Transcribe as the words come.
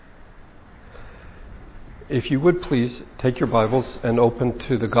If you would please take your Bibles and open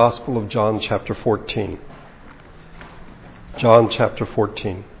to the Gospel of John chapter 14. John chapter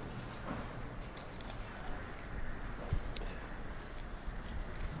 14.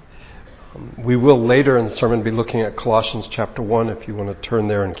 We will later in the sermon be looking at Colossians chapter 1 if you want to turn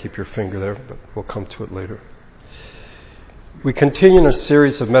there and keep your finger there, but we'll come to it later. We continue in a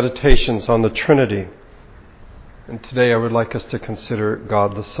series of meditations on the Trinity, and today I would like us to consider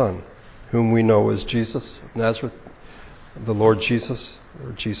God the Son, whom we know as Jesus of Nazareth, the Lord Jesus,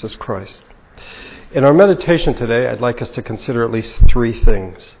 or Jesus Christ. In our meditation today, I'd like us to consider at least three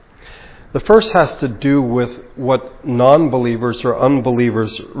things. The first has to do with what non-believers or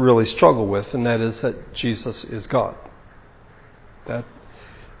unbelievers really struggle with, and that is that Jesus is God. That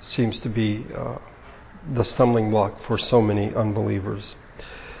seems to be the stumbling block for so many unbelievers.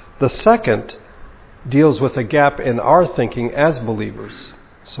 The second deals with a gap in our thinking as believers.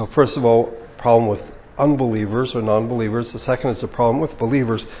 So first of all, problem with unbelievers or non-believers. The second is a problem with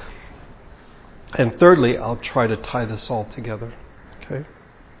believers. And thirdly, I'll try to tie this all together. Okay?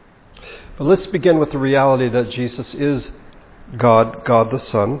 But let's begin with the reality that Jesus is God, God the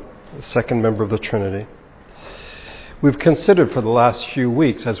Son, the second member of the Trinity. We've considered for the last few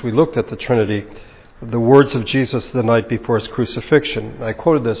weeks, as we looked at the Trinity, the words of Jesus the night before his crucifixion. I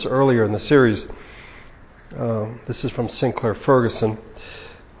quoted this earlier in the series. This is from Sinclair Ferguson.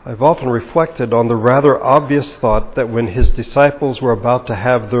 I've often reflected on the rather obvious thought that when his disciples were about to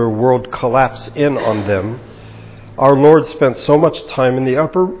have their world collapse in on them, our Lord spent so much time in the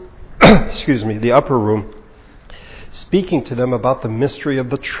upper room, speaking to them about the mystery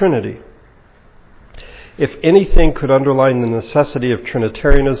of the Trinity. If anything could underline the necessity of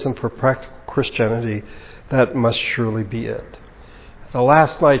Trinitarianism for practical Christianity, that must surely be it. The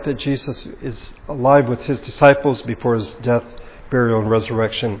last night that Jesus is alive with his disciples before his death, burial, and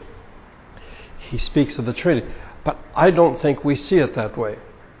resurrection, he speaks of the Trinity. But I don't think we see it that way.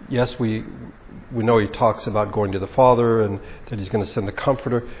 Yes, we know he talks about going to the Father and that he's going to send the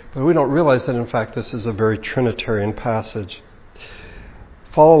Comforter, but we don't realize that in fact this is a very Trinitarian passage.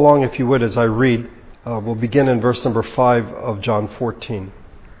 Follow along if you would as I read. We'll begin in verse number 5 of John 14.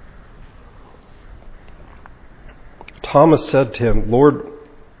 Thomas said to him, "Lord,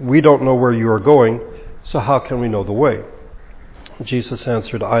 we don't know where you are going, so how can we know the way?" Jesus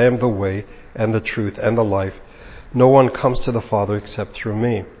answered, "I am the way and the truth and the life. No one comes to the Father except through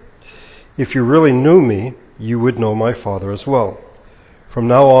me. If you really knew me, you would know my Father as well. From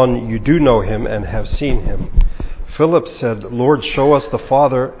now on, you do know him and have seen him." Philip said, "Lord, show us the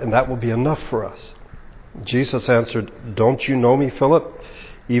Father, and that will be enough for us." Jesus answered, "Don't you know me, Philip,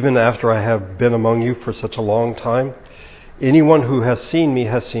 even after I have been among you for such a long time? Anyone who has seen me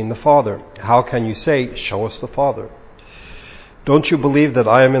has seen the Father. How can you say, 'Show us the Father'? Don't you believe that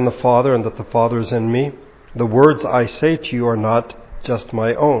I am in the Father and that the Father is in me? The words I say to you are not just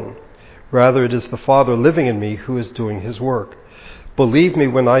my own. Rather, it is the Father living in me who is doing his work. Believe me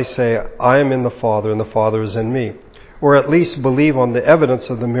when I say I am in the Father and the Father is in me. Or at least believe on the evidence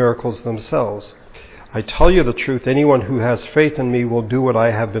of the miracles themselves. I tell you the truth, anyone who has faith in me will do what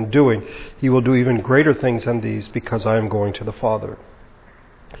I have been doing. He will do even greater things than these because I am going to the Father.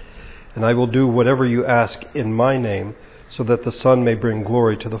 And I will do whatever you ask in my name, so that the Son may bring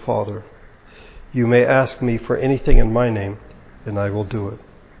glory to the Father. You may ask me for anything in my name, and I will do it."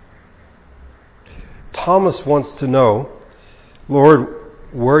 Thomas wants to know, "Lord,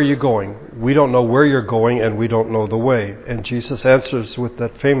 where are you going? We don't know where you're going, and we don't know the way." And Jesus answers with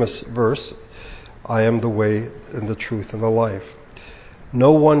that famous verse, "I am the way and the truth and the life.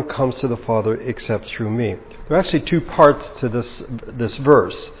 No one comes to the Father except through me." There are actually two parts to this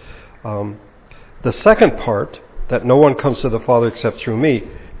verse. The second part, that no one comes to the Father except through me,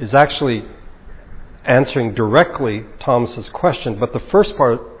 is actually answering directly Thomas's question, but the first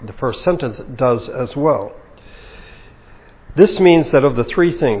part, the first sentence, does as well. This means that of the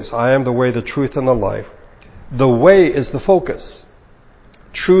three things, I am the way, the truth, and the life, the way is the focus.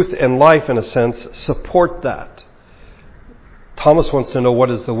 Truth and life, in a sense, support that. Thomas wants to know what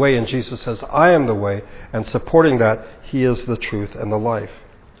is the way, and Jesus says, I am the way, and supporting that, he is the truth and the life.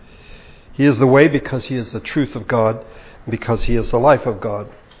 He is the way because he is the truth of God, because he is the life of God.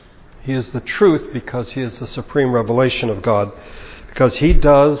 He is the truth because he is the supreme revelation of God, because he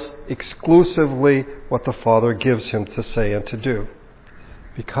does exclusively what the Father gives him to say and to do,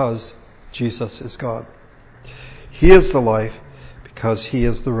 because Jesus is God. He is the life because he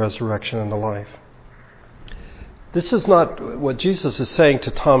is the resurrection and the life. This is not, what Jesus is saying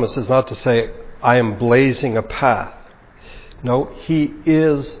to Thomas is not to say, I am blazing a path. No, he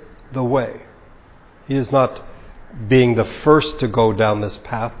is the way. He is not being the first to go down this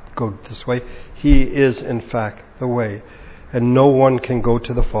path, go this way. He is, in fact, the way. And no one can go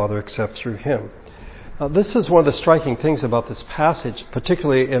to the Father except through him. Now, this is one of the striking things about this passage,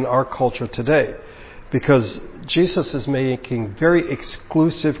 particularly in our culture today, because Jesus is making very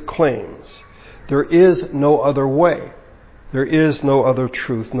exclusive claims. There is no other way. There is no other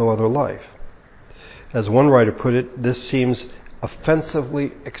truth, no other life. As one writer put it, this seems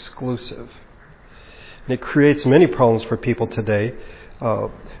offensively exclusive. And it creates many problems for people today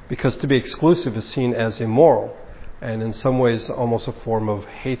because to be exclusive is seen as immoral and in some ways almost a form of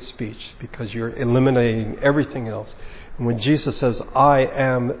hate speech because you're eliminating everything else. And when Jesus says, I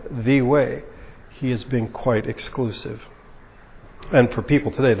am the way, he is being quite exclusive. And for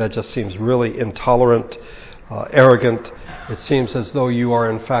people today, that just seems really intolerant, arrogant. It seems as though you are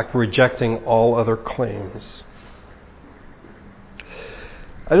in fact rejecting all other claims.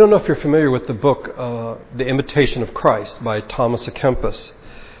 I don't know if you're familiar with the book, The Imitation of Christ by Thomas à Kempis.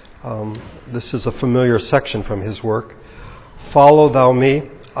 This is a familiar section from his work. Follow thou me,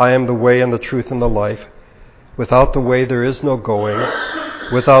 I am the way and the truth and the life. Without the way there is no going.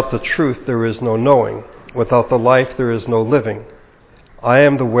 Without the truth there is no knowing. Without the life there is no living. I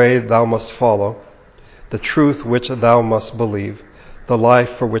am the way thou must follow, the truth which thou must believe, the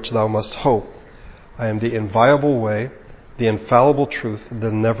life for which thou must hope. I am the inviolable way, the infallible truth,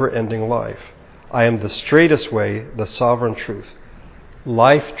 the never-ending life. I am the straightest way, the sovereign truth.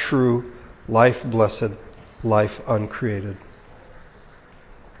 Life true, life blessed, life uncreated.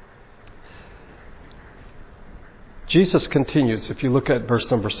 Jesus continues, if you look at verse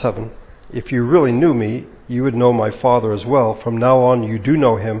number 7, if you really knew me, you would know my Father as well. From now on you do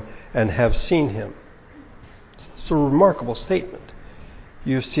know him and have seen him. It's a remarkable statement.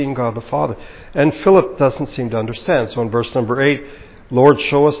 You have seen God the Father. And Philip doesn't seem to understand. So in verse number 8, Lord,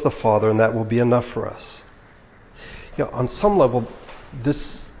 show us the Father, and that will be enough for us. You know, on some level,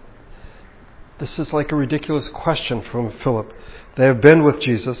 this is like a ridiculous question from Philip. They have been with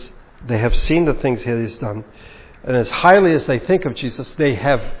Jesus. They have seen the things he has done. And as highly as they think of Jesus, they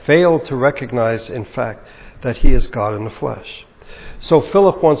have failed to recognize, in fact, that he is God in the flesh. So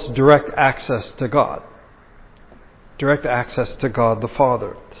Philip wants direct access to God. Direct access to God the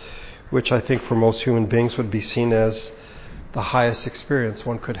Father, which I think for most human beings would be seen as the highest experience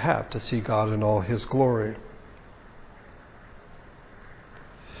one could have, to see God in all his glory.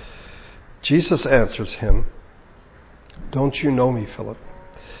 Jesus answers him, don't you know me, Philip,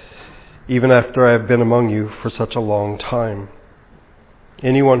 even after I have been among you for such a long time?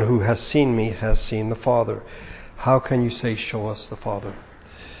 Anyone who has seen me has seen the Father. How can you say, show us the Father?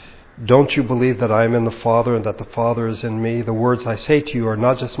 Don't you believe that I am in the Father and that the Father is in me? The words I say to you are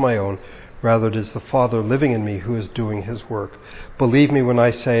not just my own. Rather, it is the Father living in me who is doing his work. Believe me when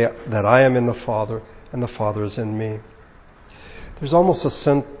I say that I am in the Father and the Father is in me. There's almost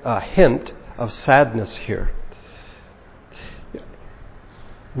a hint of sadness here.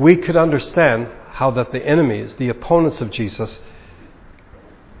 We could understand how that the enemies, the opponents of Jesus,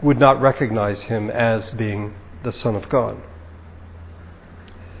 would not recognize him as being the Son of God.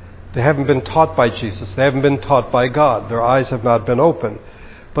 They haven't been taught by Jesus. They haven't been taught by God. Their eyes have not been opened.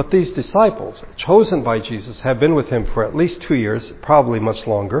 But these disciples, chosen by Jesus, have been with him for at least 2 years, probably much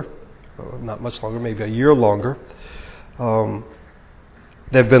longer. Not much longer, maybe a year longer.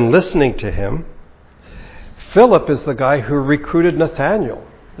 They've been listening to him. Philip is the guy who recruited Nathanael.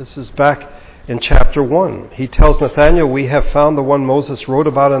 This is back in chapter 1. He tells Nathanael, we have found the one Moses wrote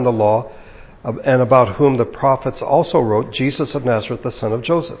about in the law and about whom the prophets also wrote, Jesus of Nazareth, the son of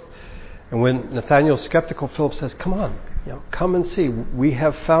Joseph. And when Nathanael's skeptical, Philip says, come on, come and see. We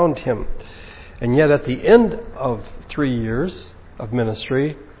have found him. And yet at the end of 3 years of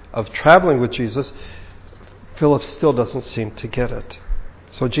ministry, of traveling with Jesus, Philip still doesn't seem to get it.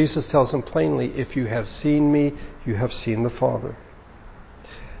 So Jesus tells him plainly, if you have seen me, you have seen the Father.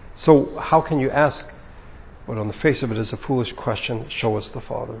 So how can you ask what on the face of it is a foolish question, show us the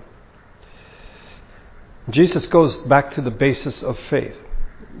Father? Jesus goes back to the basis of faith.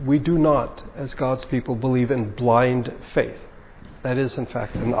 We do not, as God's people, believe in blind faith. That is, in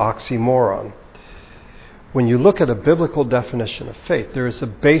fact, an oxymoron. When you look at a biblical definition of faith, there is a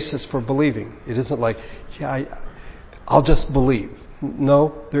basis for believing. It isn't like, I'll just believe.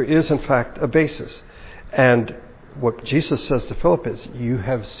 No, there is, in fact, a basis. And what Jesus says to Philip is, you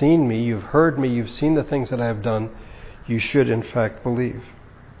have seen me, you've heard me, you've seen the things that I have done. You should, in fact, believe.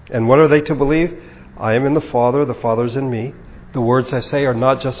 And what are they to believe? I am in the Father is in me. The words I say are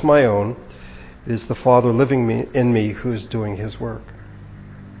not just my own. It is the Father living in me who is doing his work.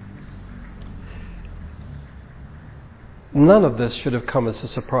 None of this should have come as a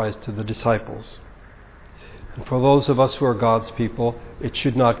surprise to the disciples. And for those of us who are God's people, it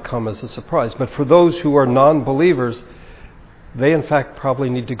should not come as a surprise. But for those who are non-believers, they in fact probably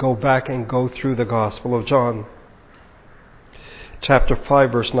need to go back and go through the Gospel of John. Chapter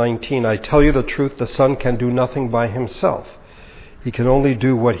 5, verse 19, I tell you the truth, the Son can do nothing by himself. He can only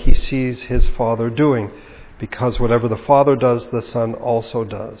do what he sees his Father doing, because whatever the Father does, the Son also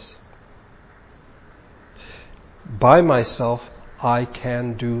does. By myself, I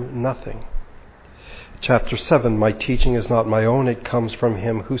can do nothing. Chapter 7, my teaching is not my own, it comes from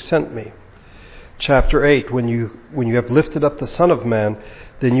him who sent me. Chapter 8, when you have lifted up the Son of Man,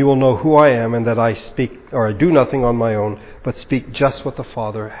 then you will know who I am, and that I speak, or I do nothing on my own, but speak just what the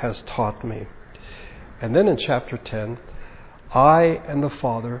Father has taught me. And then in chapter 10, I and the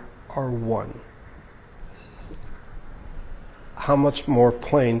Father are one. How much more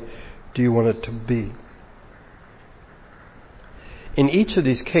plain do you want it to be? In each of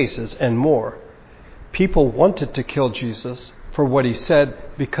these cases, and more, people wanted to kill Jesus for what he said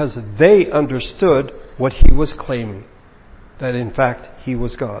because they understood what he was claiming, that in fact he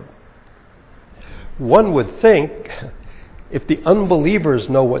was God. One would think, if the unbelievers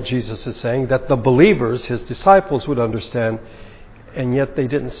know what Jesus is saying, that the believers, his disciples, would understand, and yet they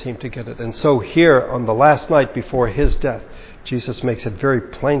didn't seem to get it. And so here, on the last night before his death, Jesus makes it very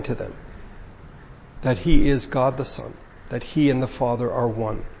plain to them that he is God the Son, that he and the Father are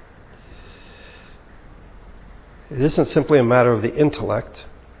one. It isn't simply a matter of the intellect.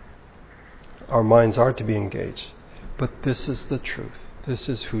 Our minds are to be engaged. But this is the truth. This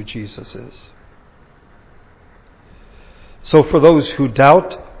is who Jesus is. So for those who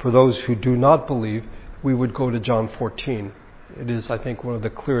doubt, for those who do not believe, we would go to John 14. It is, I think, one of the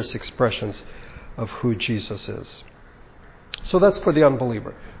clearest expressions of who Jesus is. So that's for the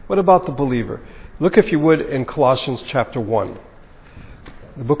unbeliever. What about the believer? Look, if you would, in Colossians chapter 1.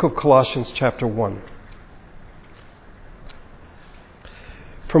 The book of Colossians chapter 1.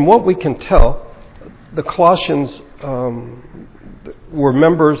 From what we can tell, the Colossians were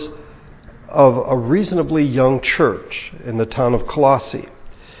members of a reasonably young church in the town of Colossae.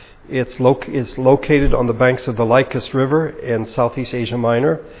 It's located on the banks of the Lycus River in Southeast Asia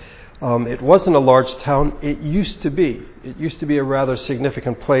Minor. It wasn't a large town. It used to be. It used to be a rather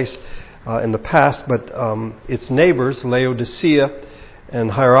significant place in the past, but its neighbors, Laodicea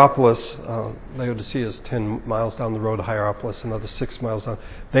and Hierapolis, Laodicea is 10 miles down the road, Hierapolis another 6 miles down.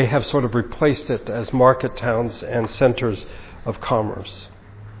 They have sort of replaced it as market towns and centers of commerce.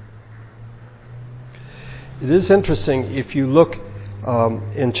 It is interesting, if you look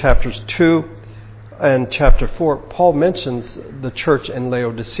in chapters 2 and chapter 4, Paul mentions the church in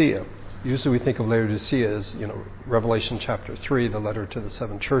Laodicea. Usually we think of Laodicea as, Revelation chapter 3, the letter to the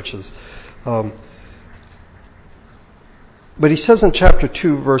 7 churches. But he says in chapter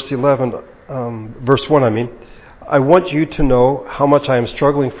 2, verse 1, I want you to know how much I am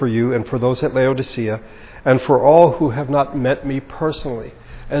struggling for you and for those at Laodicea and for all who have not met me personally.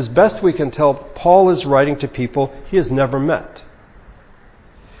 As best we can tell, Paul is writing to people he has never met.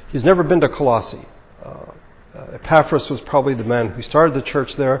 He's never been to Colossae. Epaphras was probably the man who started the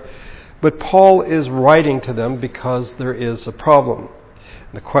church there. But Paul is writing to them because there is a problem.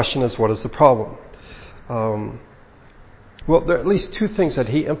 And the question is, what is the problem? Well, there are at least 2 things that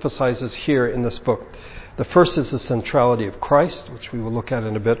he emphasizes here in this book. The first is the centrality of Christ, which we will look at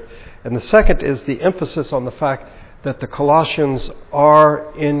in a bit. And the second is the emphasis on the fact that the Colossians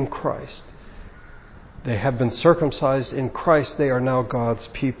are in Christ. They have been circumcised in Christ. They are now God's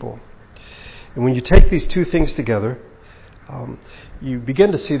people. And when you take these 2 things together, you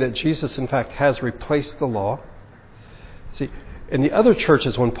begin to see that Jesus, in fact, has replaced the law. See, in the other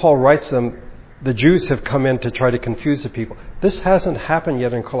churches, when Paul writes them, the Jews have come in to try to confuse the people. This hasn't happened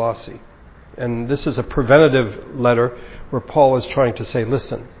yet in Colossae. And this is a preventative letter where Paul is trying to say,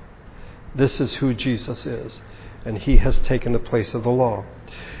 listen, this is who Jesus is. And he has taken the place of the law.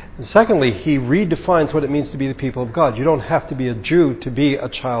 And secondly, he redefines what it means to be the people of God. You don't have to be a Jew to be a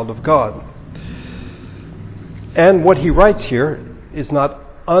child of God. And what he writes here is not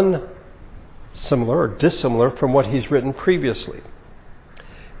unsimilar or dissimilar from what he's written previously.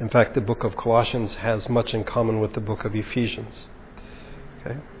 In fact, the book of Colossians has much in common with the book of Ephesians.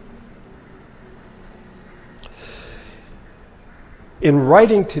 Okay? In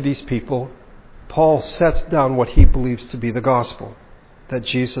writing to these people, Paul sets down what he believes to be the gospel. That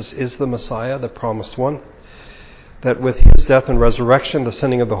Jesus is the Messiah, the promised one. That with his death and resurrection, the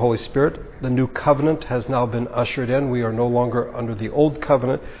sending of the Holy Spirit, the new covenant has now been ushered in. We are no longer under the old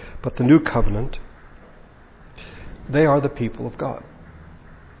covenant, but the new covenant. They are the people of God.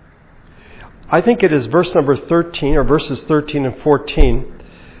 I think it is verse number 13, or verses 13 and 14,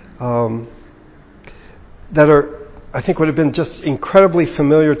 that are, I think, would have been just incredibly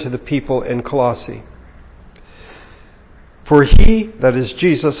familiar to the people in Colossae. For he, that is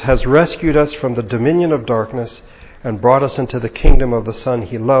Jesus, has rescued us from the dominion of darkness and brought us into the kingdom of the Son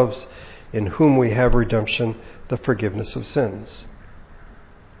he loves, in whom we have redemption, the forgiveness of sins.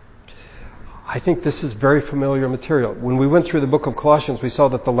 I think this is very familiar material. When we went through the book of Colossians, we saw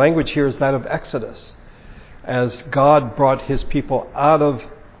that the language here is that of Exodus, as God brought his people out of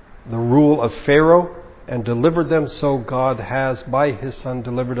the rule of Pharaoh and delivered them, so God has, by his Son,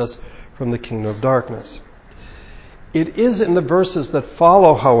 delivered us from the kingdom of darkness. It is in the verses that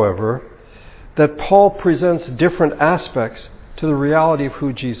follow, however, that Paul presents different aspects to the reality of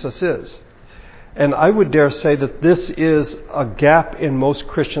who Jesus is. And I would dare say that this is a gap in most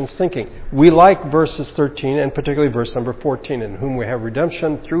Christians' thinking. We like verses 13 and particularly verse number 14, in whom we have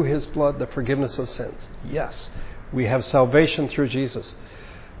redemption through his blood, the forgiveness of sins. Yes, we have salvation through Jesus.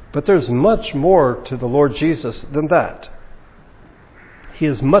 But there's much more to the Lord Jesus than that. He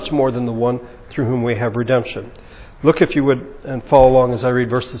is much more than the one through whom we have redemption. Look, if you would, and follow along as I read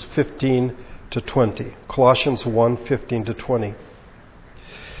verses 15 to 20. Colossians 1, 15 to 20.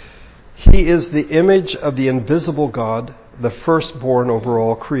 He is the image of the invisible God, the firstborn over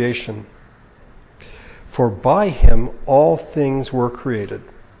all creation. For by him all things were created,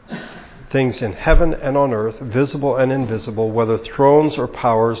 things in heaven and on earth, visible and invisible, whether thrones or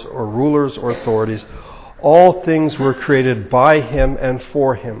powers or rulers or authorities, all things were created by him and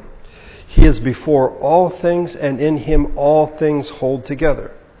for him. He is before all things, and in him all things hold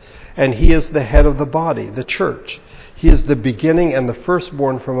together. And he is the head of the body, the church. He is the beginning and the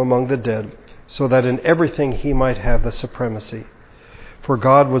firstborn from among the dead, so that in everything he might have the supremacy. For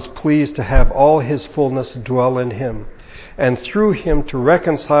God was pleased to have all his fullness dwell in him, and through him to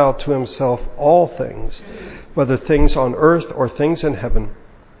reconcile to himself all things, whether things on earth or things in heaven,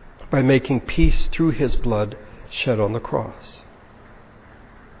 by making peace through his blood shed on the cross.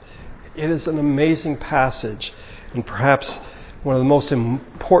 It is an amazing passage, and perhaps one of the most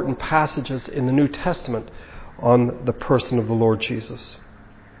important passages in the New Testament on the person of the Lord Jesus.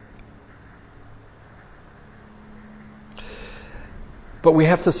 But we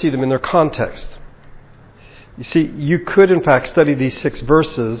have to see them in their context. You see, you could in fact study these 6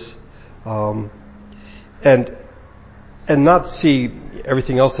 verses and not see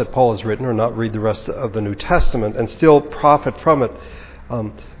everything else that Paul has written, or not read the rest of the New Testament and still profit from it.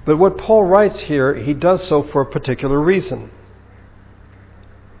 But what Paul writes here, he does so for a particular reason.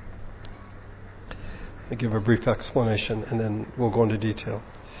 I'll give a brief explanation and then we'll go into detail.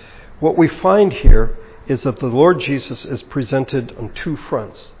 What we find here is that the Lord Jesus is presented on 2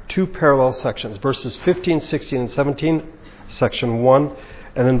 fronts, 2 parallel sections, verses 15, 16, and 17, section 1,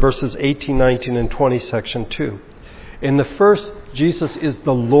 and then verses 18, 19, and 20, section 2. In the first, Jesus is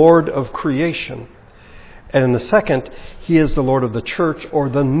the Lord of creation. And in the second, he is the Lord of the church, or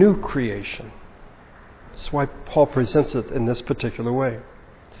the new creation. That's why Paul presents it in this particular way.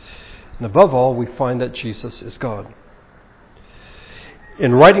 And above all, we find that Jesus is God.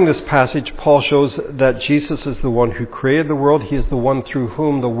 In writing this passage, Paul shows that Jesus is the one who created the world. He is the one through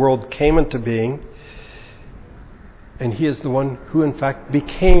whom the world came into being. And he is the one who, in fact,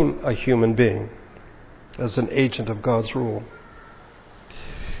 became a human being as an agent of God's rule.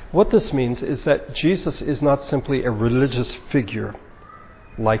 What this means is that Jesus is not simply a religious figure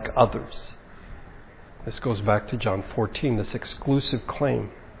like others. This goes back to John 14, this exclusive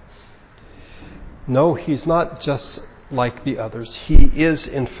claim. No, he's not just like the others. He is,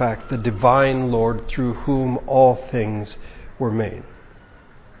 in fact, the divine Lord through whom all things were made.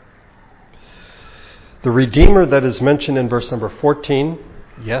 The Redeemer that is mentioned in verse number 14,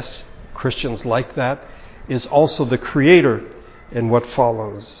 yes, Christians like that, is also the Creator in what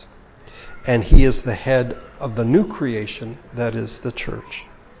follows. And he is the head of the new creation, that is the church.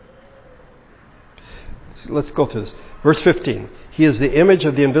 So let's go through this. Verse 15, he is the image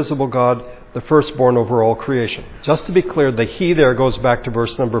of the invisible God, the firstborn over all creation. Just to be clear, the he there goes back to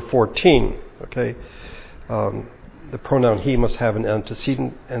verse number 14. Okay, the pronoun he must have an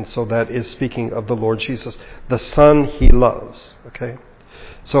antecedent, and so that is speaking of the Lord Jesus, the Son he loves. Okay,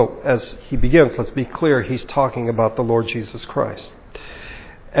 so as he begins, let's be clear, he's talking about the Lord Jesus Christ.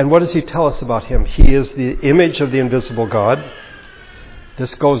 And what does he tell us about him? He is the image of the invisible God.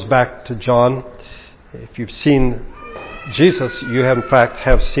 This goes back to John. If you've seen Jesus, you in fact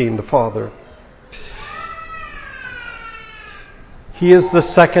have seen the Father. He is the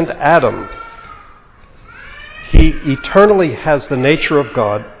second Adam. He eternally has the nature of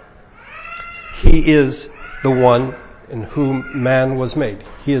God. He is the one in whom man was made.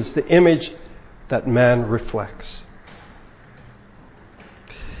 He is the image that man reflects.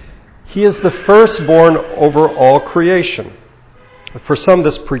 He is the firstborn over all creation. For some,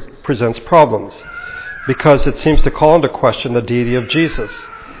 this presents problems because it seems to call into question the deity of Jesus.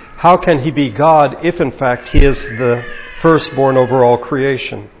 How can he be God if, in fact, he is the firstborn over all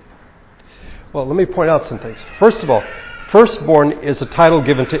creation? Well, let me point out some things. First of all, firstborn is a title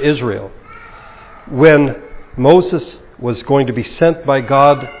given to Israel. When Moses was going to be sent by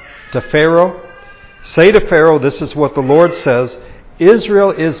God to Pharaoh, say to Pharaoh, this is what the Lord says,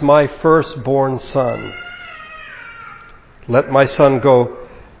 Israel is my firstborn son. Let my son go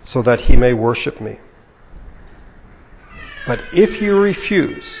so that he may worship me. But if you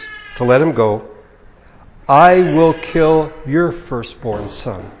refuse to let him go, I will kill your firstborn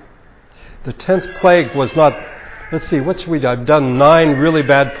son. The 10th plague was not, let's see, what should we do? I've done 9 really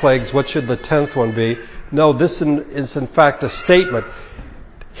bad plagues. What should the 10th one be? No, this is in fact a statement.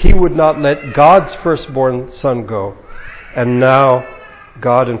 He would not let God's firstborn son go. And now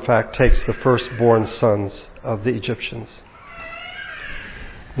God, in fact, takes the firstborn sons of the Egyptians.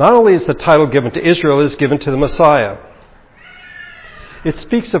 Not only is the title given to Israel, it is given to the Messiah. It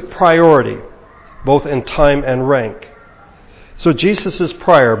speaks of priority, both in time and rank. So Jesus is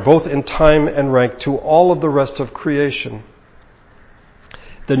prior, both in time and rank, to all of the rest of creation.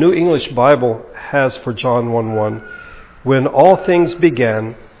 The New English Bible has for John 1:1, when all things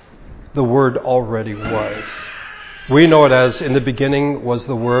began, the Word already was. We know it as, in the beginning was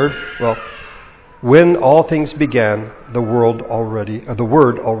the Word. Well, when all things began, the Word already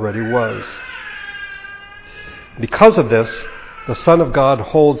was. Because of this, the Son of God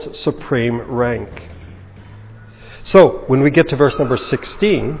holds supreme rank. So, when we get to verse number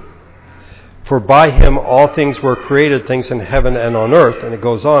 16, for by him all things were created, things in heaven and on earth, and it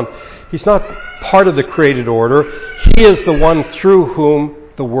goes on, he's not part of the created order. He is the one through whom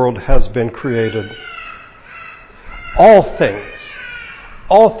the world has been created. All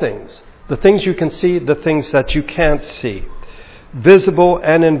things, the things you can see, the things that you can't see, visible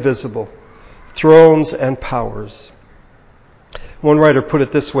and invisible, thrones and powers. One writer put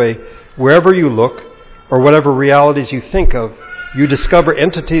it this way, wherever you look, or whatever realities you think of, you discover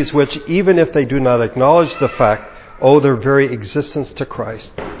entities which, even if they do not acknowledge the fact, owe their very existence to Christ.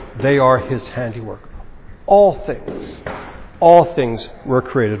 They are his handiwork. All things were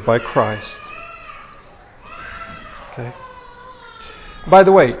created by Christ. Okay. By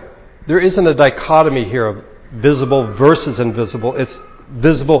the way, there isn't a dichotomy here of visible versus invisible. It's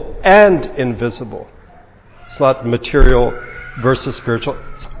visible and invisible. It's not material versus spiritual.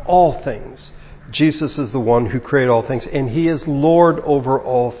 It's all things. Jesus is the one who created all things, and he is Lord over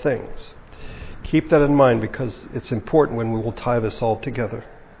all things. Keep that in mind because it's important when we will tie this all together.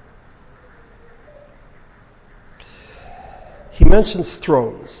 He mentions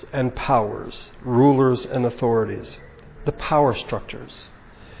thrones and powers, rulers and authorities, the power structures.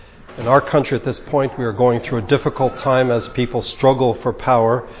 In our country at this point, we are going through a difficult time as people struggle for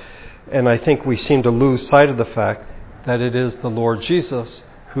power, and I think we seem to lose sight of the fact that it is the Lord Jesus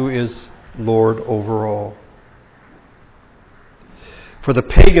who is Lord over all. For the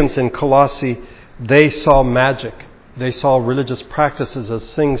pagans in Colossae, they saw magic. They saw religious practices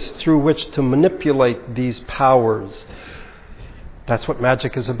as things through which to manipulate these powers. That's what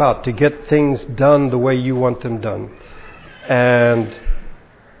magic is about, to get things done the way you want them done. And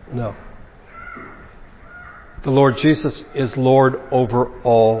no. The Lord Jesus is Lord over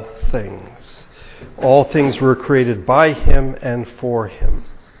all things. All things were created by him and for him.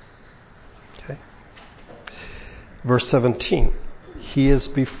 Okay. Verse 17. He is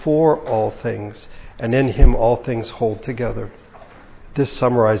before all things, and in him all things hold together. This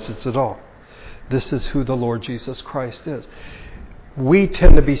summarizes it all. This is who the Lord Jesus Christ is. We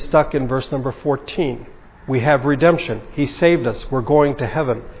tend to be stuck in verse number 14. We have redemption. He saved us. We're going to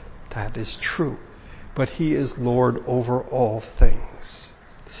heaven. That is true. But he is Lord over all things.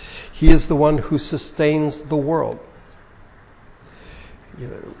 He is the one who sustains the world.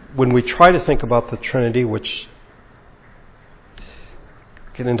 When we try to think about the Trinity, which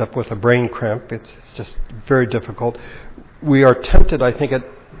can end up with a brain cramp, it's just very difficult. We are tempted, I think, at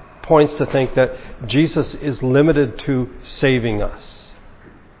points to think that Jesus is limited to saving us.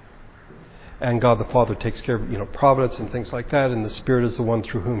 And God the Father takes care of, providence and things like that, and the Spirit is the one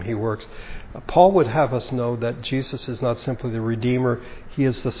through whom he works. Paul would have us know that Jesus is not simply the Redeemer, he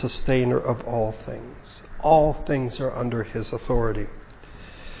is the sustainer of all things. All things are under his authority.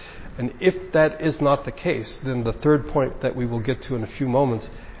 And if that is not the case, then the third point that we will get to in a few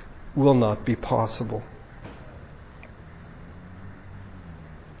moments will not be possible.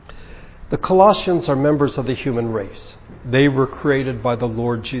 The Colossians are members of the human race. They were created by the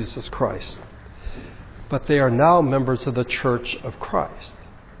Lord Jesus Christ. But they are now members of the Church of Christ.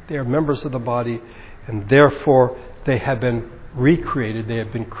 They are members of the body, and therefore they have been recreated. They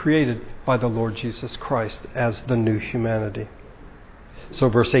have been created by the Lord Jesus Christ as the new humanity. So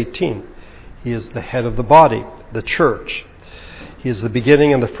verse 18, He is the head of the body, the church. He is the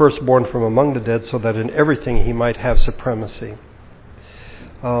beginning and the firstborn from among the dead, so that in everything He might have supremacy.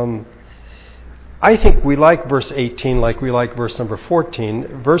 I think we like verse 18 like we like verse number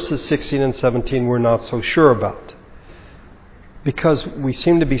 14. Verses 16 and 17 we're not so sure about, because we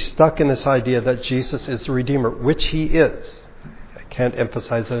seem to be stuck in this idea that Jesus is the Redeemer, which He is. I can't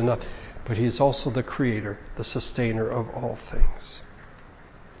emphasize it enough. But He is also the Creator, the sustainer of all things.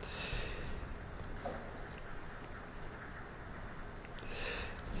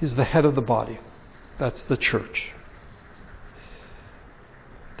 He's the head of the body. That's the church.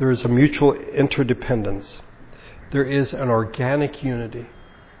 There is a mutual interdependence. There is an organic unity.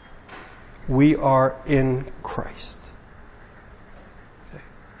 We are in Christ. Okay.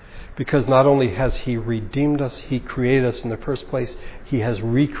 Because not only has He redeemed us, He created us in the first place, He has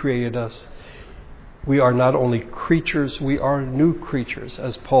recreated us. We are not only creatures, we are new creatures,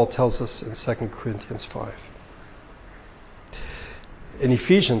 as Paul tells us in 2 Corinthians 5. In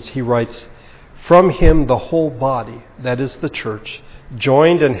Ephesians, he writes, "From Him the whole body, that is the church,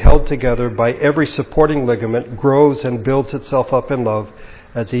 joined and held together by every supporting ligament, grows and builds itself up in love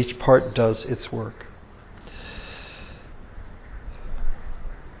as each part does its work."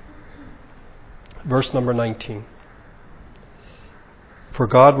 Verse number 19. "For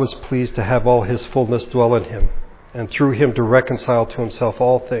God was pleased to have all His fullness dwell in Him, and through Him to reconcile to Himself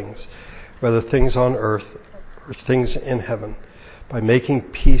all things, whether things on earth or things in heaven, by making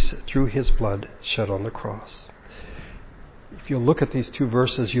peace through His blood shed on the cross." If you look at these two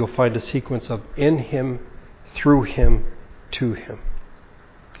verses, you'll find a sequence of in Him, through Him, to Him.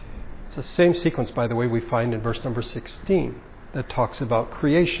 It's the same sequence, by the way, we find in verse number 16 that talks about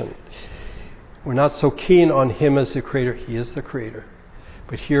creation. We're not so keen on Him as the Creator. He is the Creator.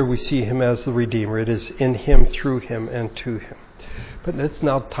 But here we see Him as the Redeemer. It is in Him, through Him, and to Him. But let's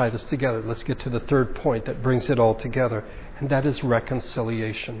now tie this together. Let's get to the third point that brings it all together, and that is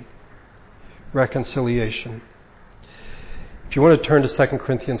reconciliation. Reconciliation. If you want to turn to 2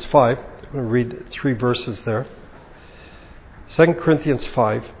 Corinthians 5, I'm going to read 3 verses there. 2 Corinthians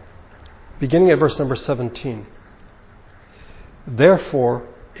 5, beginning at verse number 17. "Therefore,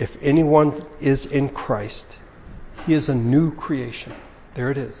 if anyone is in Christ, he is a new creation."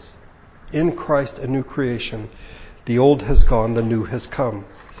 There it is. In Christ, a new creation. "The old has gone, the new has come.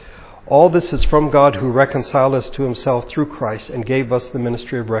 All this is from God, who reconciled us to Himself through Christ and gave us the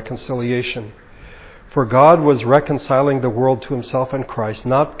ministry of reconciliation. For God was reconciling the world to Himself in Christ,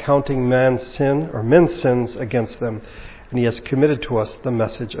 not counting man's sin or men's sins against them, and He has committed to us the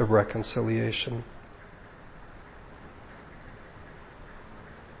message of reconciliation."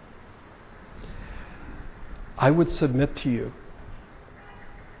 I would submit to you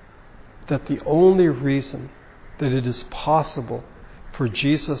that the only reason that it is possible for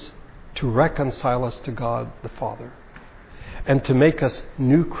Jesus to reconcile us to God the Father and to make us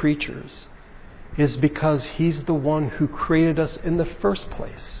new creatures is because He's the one who created us in the first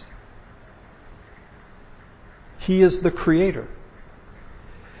place. He is the Creator.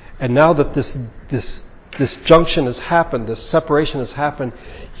 And now that this junction has happened, this separation has happened,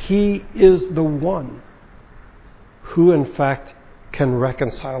 He is the one who in fact can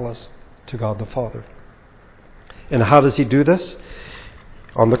reconcile us to God the Father. And how does He do this?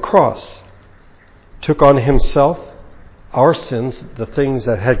 On the cross. Took on Himself our sins, the things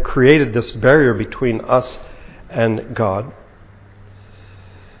that had created this barrier between us and God.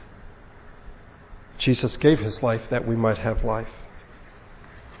 Jesus gave His life that we might have life.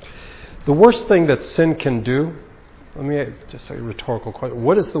 The worst thing that sin can do, let me just say a rhetorical question.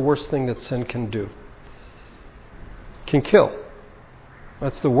 What is the worst thing that sin can do? It can kill.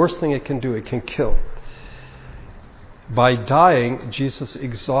 That's the worst thing it can do. It can kill. By dying, Jesus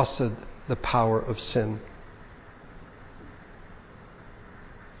exhausted the power of sin,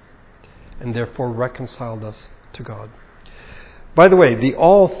 and therefore reconciled us to God. By the way, the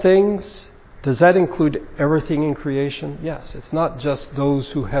all things, does that include everything in creation? Yes. It's not just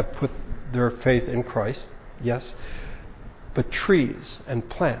those who have put their faith in Christ. Yes. But trees and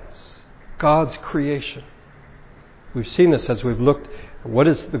plants, God's creation. We've seen this as we've looked. What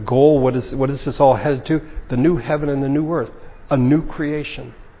is the goal? What is this all headed to? The new heaven and the new earth. A new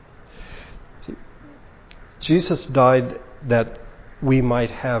creation. See, Jesus died that we might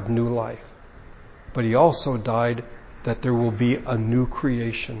have new life. But He also died that there will be a new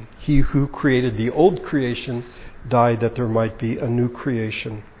creation. He who created the old creation died that there might be a new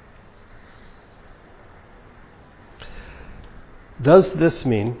creation. Does this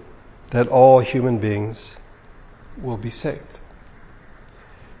mean that all human beings will be saved?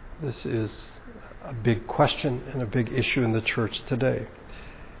 This is a big question and a big issue in the church today.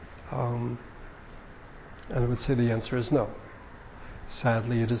 And I would say the answer is no.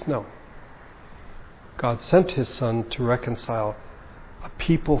 Sadly, it is no. God sent His Son to reconcile a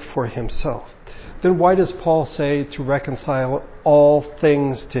people for Himself. Then why does Paul say to reconcile all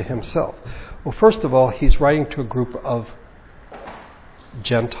things to Himself? Well, first of all, he's writing to a group of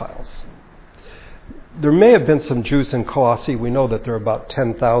Gentiles. There may have been some Jews in Colossae. We know that there are about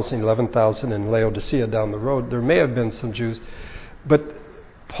 10,000, 11,000 in Laodicea down the road. There may have been some Jews. But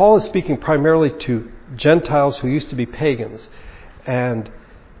Paul is speaking primarily to Gentiles who used to be pagans. And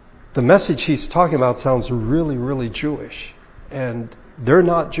the message he's talking about sounds really, really Jewish. And they're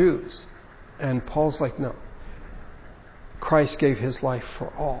not Jews. And Paul's like, no. Christ gave His life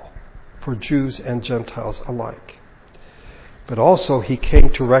for all, for Jews and Gentiles alike. But also He came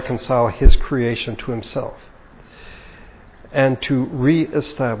to reconcile His creation to Himself and to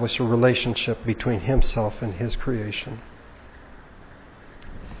re-establish a relationship between Himself and His creation.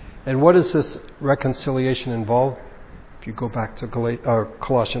 And what does this reconciliation involve? If you go back to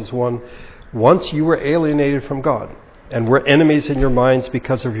Colossians 1, once you were alienated from God and were enemies in your minds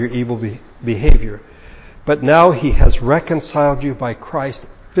because of your evil behavior, but now He has reconciled you by Christ's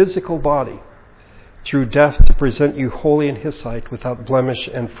physical body through death to present you holy in His sight, without blemish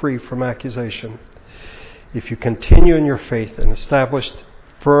and free from accusation. If you continue in your faith and established,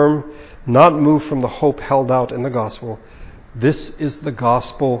 firm, not moved from the hope held out in the gospel, this is the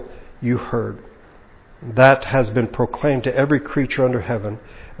gospel you heard, that has been proclaimed to every creature under heaven,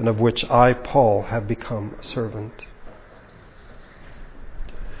 and of which I, Paul, have become a servant.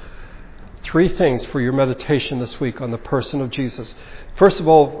 3 things for your meditation this week on the person of Jesus. First of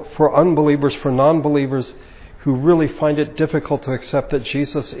all, for unbelievers, for non-believers who really find it difficult to accept that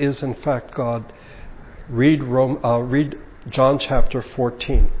Jesus is in fact God, read John chapter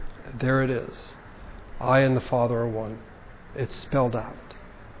 14. There it is. I and the Father are one. It's spelled out.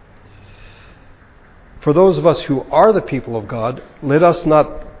 For those of us who are the people of God, let us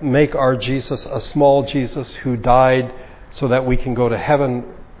not make our Jesus a small Jesus who died so that we can go to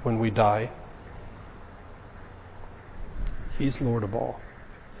heaven when we die. He's Lord of all.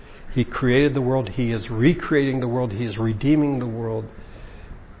 He created the world. He is recreating the world. He is redeeming the world.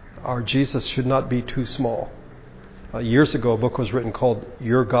 Our Jesus should not be too small. Years ago, a book was written called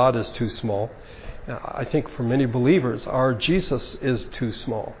Your God is Too Small. I think for many believers, our Jesus is too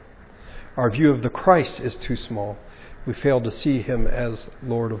small. Our view of the Christ is too small. We fail to see Him as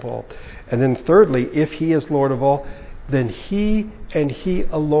Lord of all. And then thirdly, if He is Lord of all, then He and He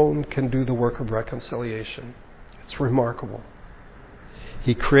alone can do the work of reconciliation. It's remarkable.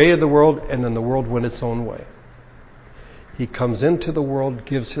 He created the world, and then the world went its own way. He comes into the world,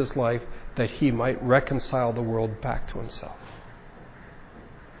 gives His life, that He might reconcile the world back to Himself.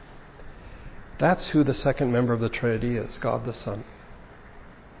 That's who the second member of the Trinity is, God the Son.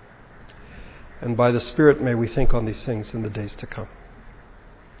 And by the Spirit may we think on these things in the days to come.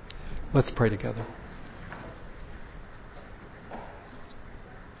 Let's pray together.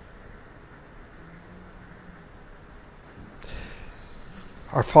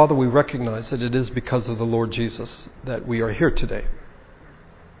 Our Father, we recognize that it is because of the Lord Jesus that we are here today.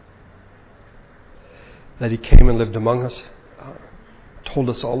 That He came and lived among us, told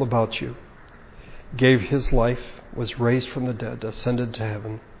us all about You, gave His life, was raised from the dead, ascended to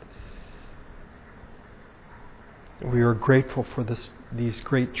heaven. We are grateful for these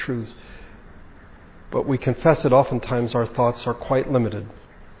great truths. But we confess that oftentimes our thoughts are quite limited.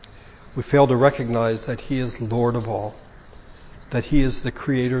 We fail to recognize that He is Lord of all, that He is the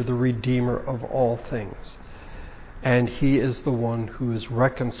Creator, the Redeemer of all things, and He is the one who is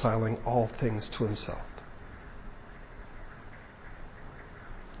reconciling all things to Himself.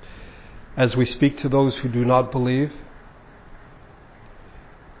 As we speak to those who do not believe,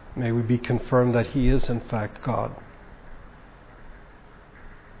 may we be confirmed that He is in fact God.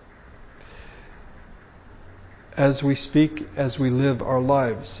 As we speak, as we live our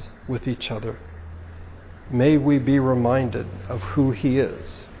lives with each other, may we be reminded of who He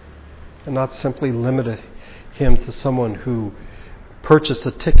is, and not simply limit Him to someone who purchased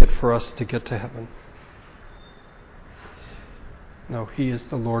a ticket for us to get to heaven. No, He is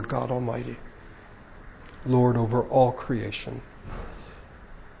the Lord God Almighty, Lord over all creation,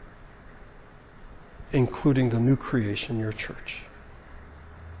 including the new creation, your church.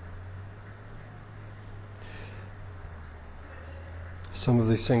 Some of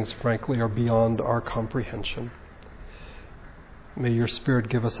these things, frankly, are beyond our comprehension. May your Spirit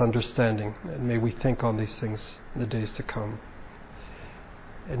give us understanding, and may we think on these things in the days to come.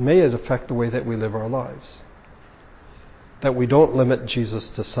 And may it affect the way that we live our lives. That we don't limit Jesus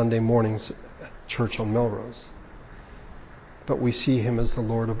to Sunday mornings at church on Melrose, but we see him as the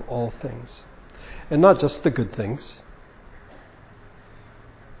Lord of all things. And not just the good things.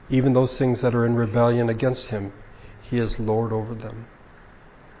 Even those things that are in rebellion against him, he is Lord over them.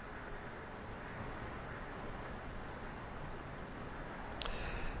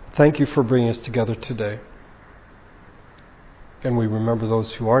 Thank you for bringing us together today. And we remember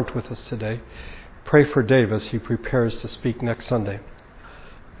those who aren't with us today. Pray for Dave as he prepares to speak next Sunday,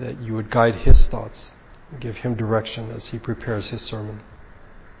 that you would guide his thoughts and give him direction as he prepares his sermon.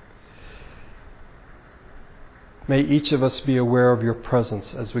 May each of us be aware of your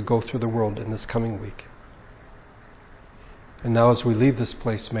presence as we go through the world in this coming week. And now as we leave this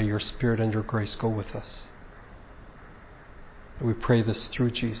place, may your Spirit and your grace go with us. And we pray this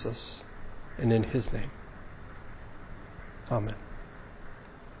through Jesus and in his name. Amen.